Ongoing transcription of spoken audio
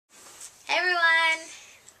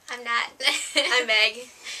I'm Nat. I'm Meg.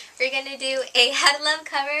 We're gonna do a How to Love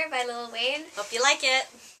cover by Lil Wayne. Hope you like it.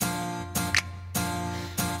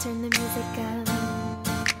 Turn the music up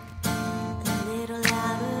a little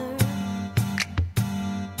louder.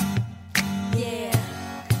 Yeah.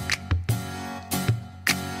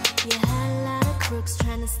 You had a lot of crooks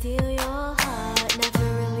trying to steal your heart. Never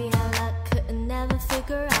really had luck, couldn't never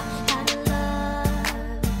figure out how to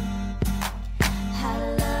love. How to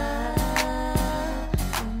love.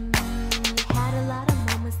 You had a lot of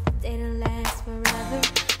moments that didn't last forever.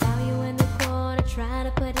 Now you in the corner trying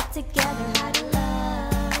to put it together. How to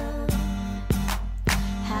love.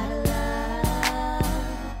 How to love.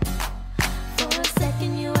 For a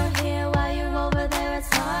second you were here while you're over there. It's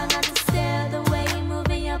hard not to stare. The way you're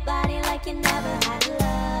moving your body like you never had to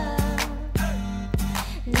love.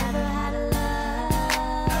 Never had to love.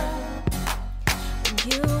 When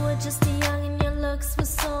you were just a young and your looks were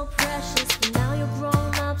so precious. But now you're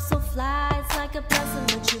grown up so fly. It's like a blessing.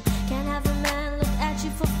 But you can't have a man look at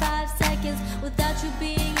you for 5 seconds without you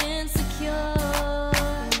being insecure.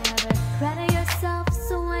 Never credit yourself,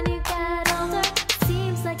 so when you got older,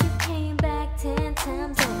 seems like you came back 10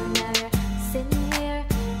 times over. Never sitting here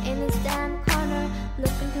in this damn corner,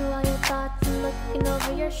 looking through all your thoughts and looking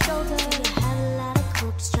over your shoulder. You had a lot of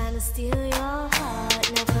crooks trying to steal your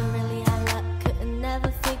heart. Never really had luck, couldn't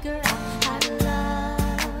never figure out how to love.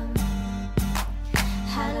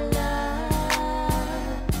 How to love.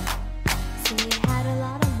 See, you had a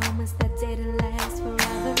lot of moments that didn't last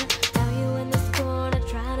forever. Now you in this corner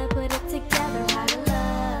trying to put it together. How to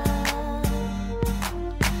love.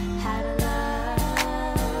 How to love.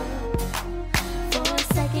 For a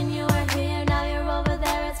second you were here, now you're over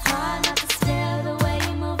there. It's hard not to stare. The way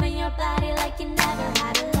you're moving your body like you never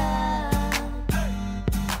had to love.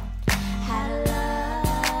 How to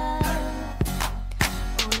love.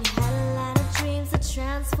 Oh, you had a lot of dreams that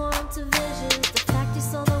transformed to visions. The fact you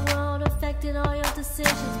saw the world affected all your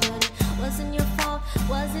decisions. But it wasn't your fault,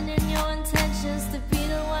 wasn't in your intentions to be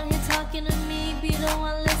the one here talking to me, be the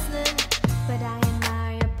one listening. But I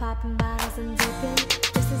admire your popping bottles and dipping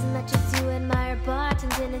just as much as you admire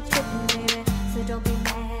bartending and tripping, baby. So don't be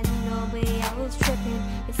mad, nobody else tripping.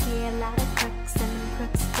 You see a lot of crooks and them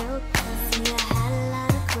crooks still crooks. See, I had a lot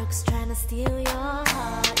of crooks trying to steal your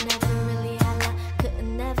heart. Never really had luck,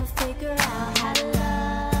 couldn't never figure out how to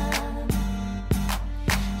love.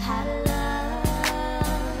 How to love.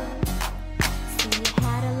 See, you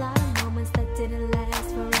had a lot of moments that didn't last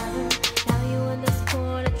forever. Now you in this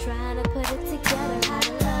corner trying to put it together. How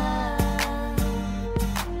to love.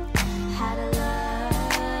 How to love.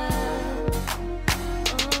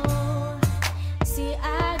 Oh, see, I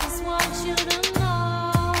just want you to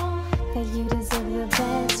know that you deserve the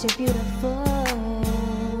best. You're beautiful.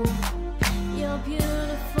 You're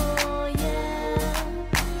beautiful, yeah.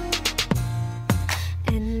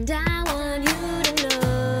 And I want you to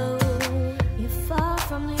know you're far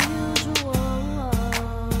from the usual.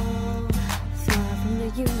 Far from the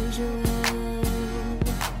usual.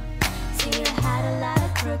 See, you had a lot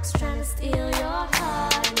of crooks trying to steal your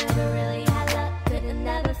heart. Never really had luck, couldn't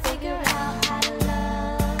never figure out how to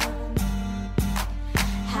love.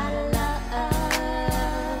 How to love.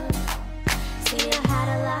 See, you had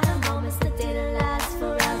a lot of moments that didn't last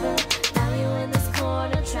forever. Now you in this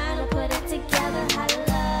corner trying to put it together. How to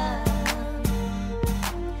love.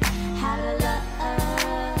 How to love.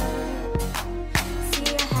 See,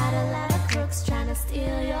 you had a lot of crooks trying to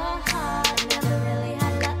steal your heart. Never really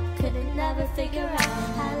had luck, couldn't never figure out